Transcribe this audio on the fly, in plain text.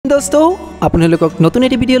দোস্ত আপোনালোকক নতুন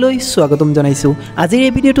এটি ভিডিঅ'লৈ স্বাগতম জনাইছোঁ। আজিৰ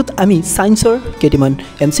এই ভিডিঅ'টোত আমি সায়েন্সৰ কেইটামান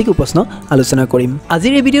MCQ প্ৰশ্ন আলোচনা কৰিম।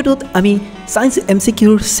 আজিৰ এই ভিডিঅ'টোত আমি সায়েন্স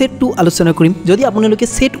MCQৰ সেট 2 আলোচনা কৰিম। যদি আপোনালোকে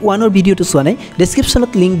সেট 1ৰ ভিডিঅ'টো চোৱা নাই,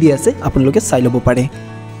 ডেসক্ৰিপচনত লিংক দিয়া আছে, আপোনালোকে চাই ল'ব পাৰে।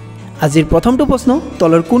 আজিৰ প্ৰথমটো প্ৰশ্ন,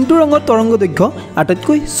 তলৰ কোনটো ৰঙৰ তৰংগ দৈৰ্ঘ্য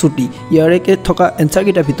আটাইতকৈ ছুটি? ইয়াৰে থকা এনসাৰ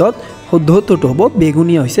কেইটাৰ ভিতৰত শুদ্ধ উত্তৰটো হ'ব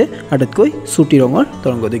বেগুনীয়া হৈছে আটাইতকৈ ছুটি ৰঙৰ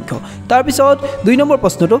তৰংগ দৈৰ্ঘ্য। তাৰ পিছত 2 নম্বৰ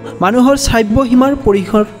প্ৰশ্নটো, মানুহৰ শ্ৰাব্য সীমাৰ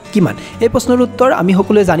পৰিসৰ কিমান? এই প্ৰশ্নৰ উত্তৰ আমি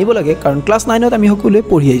সকলোৱে জানিব লাগে, কাৰণ ক্লাছ 9ত আমি সকলোৱে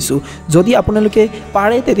পঢ়ি আহিছোঁ। যদি আপোনালোকে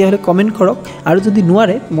পাৰে তেতিয়াহ'লে কমেণ্ট কৰক, আৰু যদি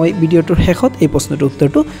নোৱাৰে মই ভিডিঅ'টোৰ শেষত এই প্ৰশ্নটোৰ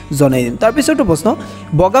উত্তৰটো জনাই দিম। তাৰ পিছৰটো প্ৰশ্ন,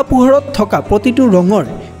 বগা পোহৰত থকা প্ৰতিটো ৰঙৰ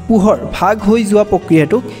পোহৰ ভাগ হৈ যোৱা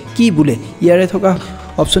প্ৰক্ৰিয়াটোক কি বোলে? ইয়াৰে থকা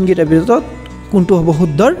অপশ্যন কেইটাৰ ভিতৰত কোনটো হ'ব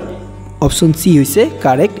শুদ্ধৰ? অপশ্যন চি হৈছে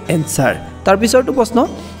কাৰেক্ট এনসাৰ। তাৰ পিছৰটো প্ৰশ্ন,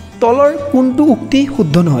 তলৰ কোনটো উক্তি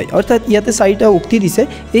শুদ্ধ নহয়? অৰ্থাৎ ইয়াতে 4টা উক্তি দিছে,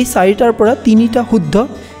 এই 4টাৰ পৰা 3টা শুদ্ধ,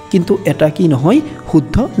 কিন্তু এটা কি নহয়?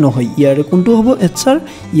 শুদ্ধ নহয়। ইয়াৰে কোনটো হ'ব এনসাৰ?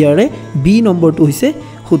 ইয়াৰে বি নম্বৰটো হৈছে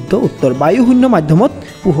শুদ্ধ উত্তৰ। বায়ুশূন্য মাধ্যমত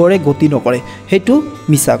পোহৰে গতি নকৰে, সেইটো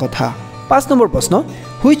মিছা কথা। 5 নম্বৰ প্ৰশ্ন,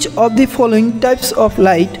 which of the following types of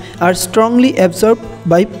light are strongly absorbed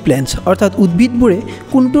by plants? অৰ্থাৎ উদ্ভিদবোৰে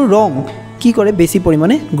কোনটো ৰং কি কৰে বেছি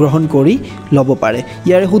পৰিমাণে গ্ৰহণ কৰি ল'ব পাৰে?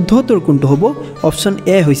 ইয়াৰে শুদ্ধ উত্তৰ কোনটো হ'ব? অপশ্যন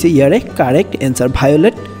এ হৈছে ইয়াৰে correct answer,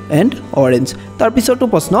 violet and orange. তাৰ পিছৰটো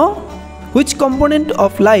প্ৰশ্ন, which component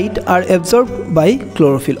of light are absorbed by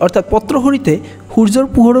chlorophyll? অৰ্থাৎ পত্ৰসৰিতে সূৰ্যৰ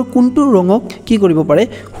পোহৰৰ কোনটো ৰঙক কি কৰিব পাৰে?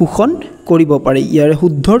 শোষণ কৰিব পাৰে। ইয়াৰে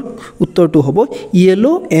শুদ্ধ উত্তৰটো হ'ব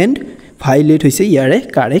ইয়েলো এণ্ড ভায়োলেট হৈছে ইয়াৰে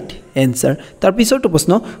কাৰেক্ট এনসাৰ। তাৰ পিছৰটো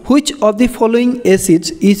প্ৰশ্ন, which of the following acids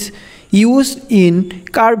is used in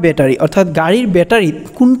car battery? অৰ্থাৎ গাড়ীৰ বেটাৰীত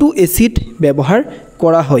কোনটো এচিড ব্যৱহাৰ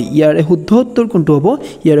কৰা হয়? ইয়াৰে শুদ্ধ উত্তৰ কোনটো হ'ব?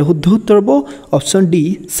 ইয়াৰে শুদ্ধ উত্তৰ হ'ব অপশ্যন ডি,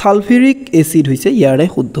 সালফিউৰিক এচিড হৈছে ইয়াৰে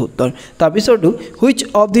শুদ্ধ উত্তৰ। তাৰপিছৰটো, which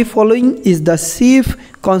of the following is the chief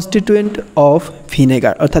constituent of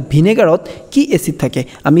vinegar? অৰ্থাৎ ভিনেগাৰত কি এচিড থাকে?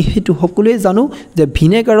 আমি সেইটো সকলোৱে জানো যে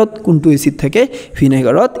ভিনেগাৰত কোনটো এচিড থাকে?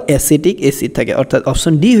 ভিনেগাৰত এচিটিক এচিড থাকে, অৰ্থাৎ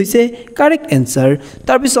অপশ্যন ডি হৈছে কাৰেক্ট এনসাৰ।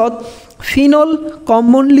 তাৰপিছত, phenol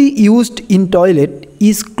commonly used in toilet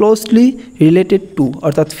is closely related to?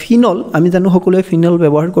 অৰ্থাৎ ফিনল আমি জানো সকলোৱে ফিনল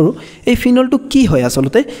ব্যৱহাৰ কৰোঁ, এই ফিনলটো কি হয়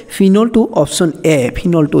আচলতে? ফিনলটো অপশ্যন এ,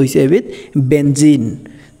 ফিনলটো হৈছে এবিধ বেনজিন।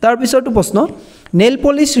 তাৰপিছৰটো প্ৰশ্ন, নেইল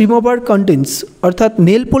পলিচ ৰিমুভাৰ কণ্টেইনছ? অৰ্থাৎ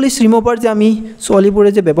নেইল পলিচ ৰিমুভাৰ যে আমি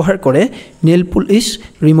ছোৱালীবোৰে যে ব্যৱহাৰ কৰে, নেইল পলিচ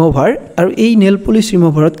ৰিমুভাৰ, আৰু এই নেইল পলিচ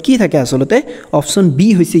ৰিমুভাৰত কি থাকে আচলতে? অপশ্যন বি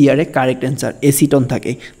হৈছে ইয়াৰে কাৰেক্ট এনসাৰ, এচিটন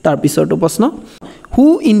থাকে। তাৰপিছৰটো প্ৰশ্ন, হু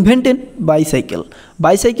ইনভেণ্টেড বাইচাইকেল?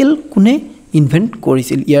 বাইচাইকেল কোনে ইনভেণ্ট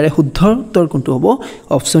কৰিছিল? ইয়াৰে শুদ্ধ উত্তৰ কোনটো হ'ব?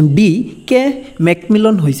 অপশ্যন ডি, কে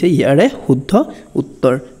মেকমিলন হৈছে ইয়াৰে শুদ্ধ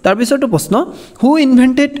উত্তৰ। তাৰপিছৰটো প্ৰশ্ন, হু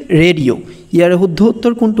ইনভেণ্টেড ৰেডিঅ'? ইয়াৰে শুদ্ধ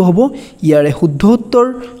উত্তৰ কোনটো হ'ব? ইয়াৰে শুদ্ধ উত্তৰ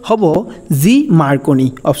হ'ব জি মাৰ্কনি,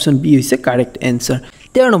 অপশ্যন বি হৈছে কাৰেক্ট এনসাৰ।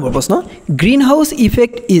 13 নম্বৰ প্ৰশ্ন, green house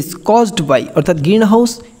effect is caused বাই? অৰ্থাৎ গ্ৰীণ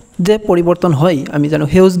হাউচ যে পৰিৱৰ্তন হয়, আমি জানো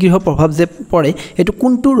সেউজ গৃহৰ প্ৰভাৱ যে পৰে, এইটো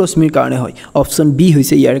কোনটো ৰশ্মিৰ কাৰণে হয়? অপশ্যন বি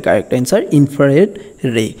হৈছে ইয়াৰ কাৰেক্ট এনসাৰ, ইনফ্ৰাৰেড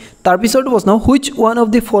ৰে। তাৰপিছৰটো প্ৰশ্ন, which one of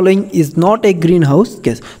the following is not a green house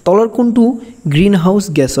gas? তলৰ কোনটো গ্ৰীণ হাউচ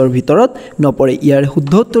গেছৰ ভিতৰত নপৰে? ইয়াৰে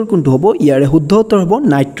শুদ্ধ উত্তৰ কোনটো হ'ব? ইয়াৰে শুদ্ধ উত্তৰ হ'ব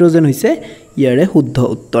নাইট্ৰজেন হৈছে ইয়াৰে শুদ্ধ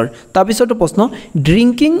উত্তৰ। তাৰপিছৰটো প্ৰশ্ন,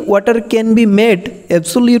 drinking water can be made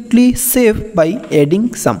এবছলিউটলি safe by adding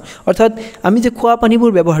চাম? অৰ্থাৎ আমি যে খোৱা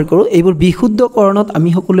পানীবোৰ ব্যৱহাৰ কৰোঁ, এইবোৰ বিশুদ্ধকৰণত আমি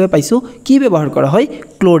সকলোৱে পাইছোঁ কি ব্যৱহাৰ কৰা হয়?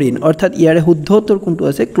 ক্লৰিন। অৰ্থাৎ ইয়াৰে শুদ্ধ উত্তৰ কোনটো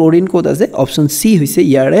আছে? ক্লৰিন ক'ত আছে? অপশ্যন চি হৈছে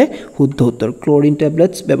ইয়াৰে শুদ্ধ উত্তৰ। ক্লৰিন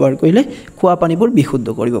টেবলেটছ ব্যৱহাৰ কৰিলে খোৱা পানীবোৰ বিশুদ্ধ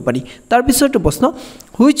কৰিব পাৰি। তাৰপিছৰটো প্ৰশ্ন,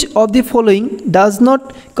 which of the following does not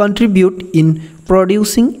contribute in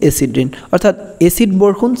producing acid rain? অৰ্থাৎ এচিড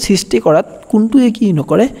বৰষুণ সৃষ্টি কৰাত কোনটোৱে কি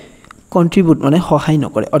নকৰে? কণ্ট্ৰিবিউট মানে সহায়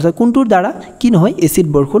নকৰে। অৰ্থাৎ কোনটোৰ দ্বাৰা কি নহয়? এচিড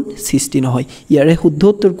বৰষুণ সৃষ্টি নহয়। ইয়াৰে শুদ্ধ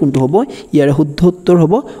উত্তৰ কোনটো হ'ব? ইয়াৰে শুদ্ধ উত্তৰ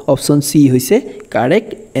হ'ব অপশ্যন চি হৈছে কাৰেক্ট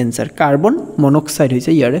এনসাৰ, কাৰ্বন মনক্সাইড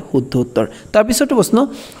হৈছে ইয়াৰে শুদ্ধ উত্তৰ। তাৰপিছতো প্ৰশ্ন,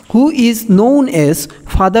 who is known as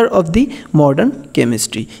father of the modern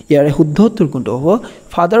chemistry? ইয়াৰে শুদ্ধ উত্তৰ কোনটো হ'ব?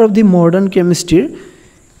 ফাদাৰ অফ দি মডাৰ্ণ কেমিষ্ট্ৰিৰ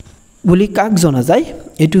বুলি কাক জনা যায়?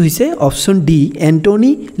 এইটো হৈছে অপশ্যন ডি,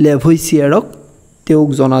 এণ্টনি লেভইচিয়াৰক তেওঁক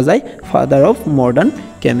জনা যায় ফাদাৰ অফ মডাৰ্ণ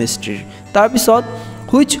কেমিষ্ট্ৰিৰ। তাৰপিছত,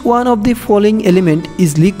 which one of the following element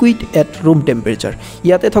is liquid at room temperature?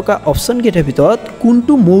 ইয়াতে থকা অপশ্যন কেইটাৰ ভিতৰত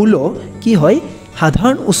কোনটো মৌল কি হয়?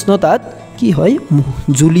 সাধাৰণ উষ্ণতাত কি হয়?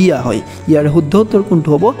 জুলীয়া হয়। ইয়াৰ শুদ্ধ উত্তৰ কোনটো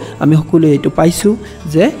হ'ব? আমি সকলোৱে এইটো পাইছোঁ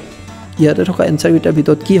যে ইয়াতে থকা এনসাৰকেইটাৰ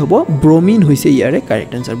ভিতৰত কি হ'ব? ব্ৰমিন হৈছে ইয়াৰে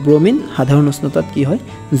কাৰেক্ট এনসাৰ। ব্ৰমিন সাধাৰণ উষ্ণতাত কি হয়?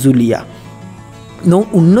 জুলীয়া।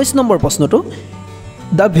 19 নম্বৰ প্ৰশ্নটো,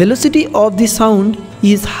 the velocity of the sound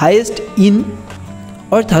is highest in?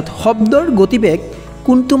 অৰ্থাৎ শব্দৰ গতিবেগ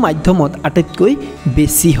কোনটো মাধ্যমত আটাইতকৈ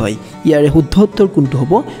বেছি হয় ইয়াৰে শুদ্ধ উত্তৰ কোনটো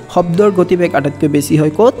হ'ব শব্দৰ গতিবেগ আটাইতকৈ বেছি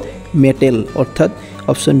হয় ক'ত মেটেল অৰ্থাৎ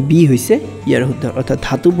অপচন বি হৈছে ইয়াৰ শুদ্ধ অৰ্থাৎ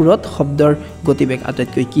ধাতুবোৰত শব্দৰ গতিবেগ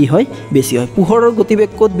আটাইতকৈ কি হয় বেছি হয় পোহৰৰ গতিবেগ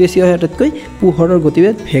ক'ত বেছি হয় আটাইতকৈ পোহৰৰ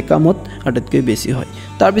গতিবেগ ভেকামত আটাইতকৈ বেছি হয়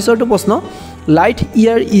তাৰ পিছৰটো প্ৰশ্ন light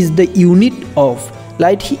year is the unit of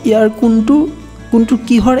light ইয়াৰ কোনটো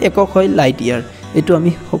কিহৰ একক হয় লাইট ইয়াৰ এইটো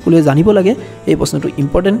আমি সকলোৱে জানিব লাগে এই প্ৰশ্নটো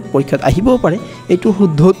ইম্পৰ্টেণ্ট পৰীক্ষাত আহিবও পাৰে এইটো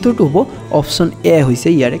শুদ্ধ উত্তৰটো হ'ব অপচন এ হৈছে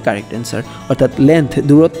ইয়াৰে কাৰেক্ট এনসাৰ অৰ্থাৎ লেন্থ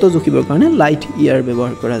দূৰত্ব জুখিবৰ কাৰণে লাইট ইয়াৰ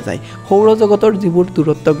ব্যৱহাৰ কৰা যায় সৌৰজগতৰ যিবোৰ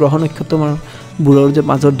দূৰত্ব গ্ৰহ নক্ষত্ৰবোৰৰ যে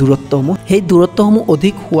মাজৰ দূৰত্বসমূহ সেই দূৰত্বসমূহ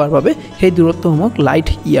অধিক হোৱাৰ বাবে সেই দূৰত্বসমূহক লাইট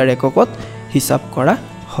ইয়াৰ এককত হিচাপ কৰা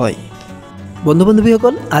হয় বন্ধু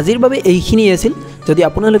বান্ধৱীসকল আজিৰ বাবে এইখিনি আছিল যদি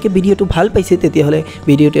আপোনালোকে ভিডিঅ'টো ভাল পাইছে তেতিয়াহ'লে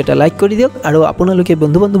ভিডিঅ'টো এটা লাইক কৰি দিয়ক আৰু আপোনালোকে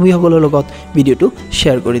বন্ধু বান্ধৱীসকলৰ লগত ভিডিঅ'টো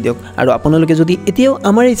শ্বেয়াৰ কৰি দিয়ক আৰু আপোনালোকে যদি এতিয়াও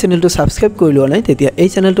আমাৰ এই চেনেলটো ছাবস্ক্ৰাইব কৰি লোৱা নাই তেতিয়া এই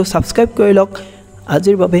চেনেলটো ছাবস্ক্ৰাইব কৰি লওক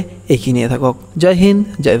আজিৰ বাবে এইখিনিয়ে থাকক জয় হিন্দ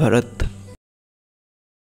জয় ভাৰত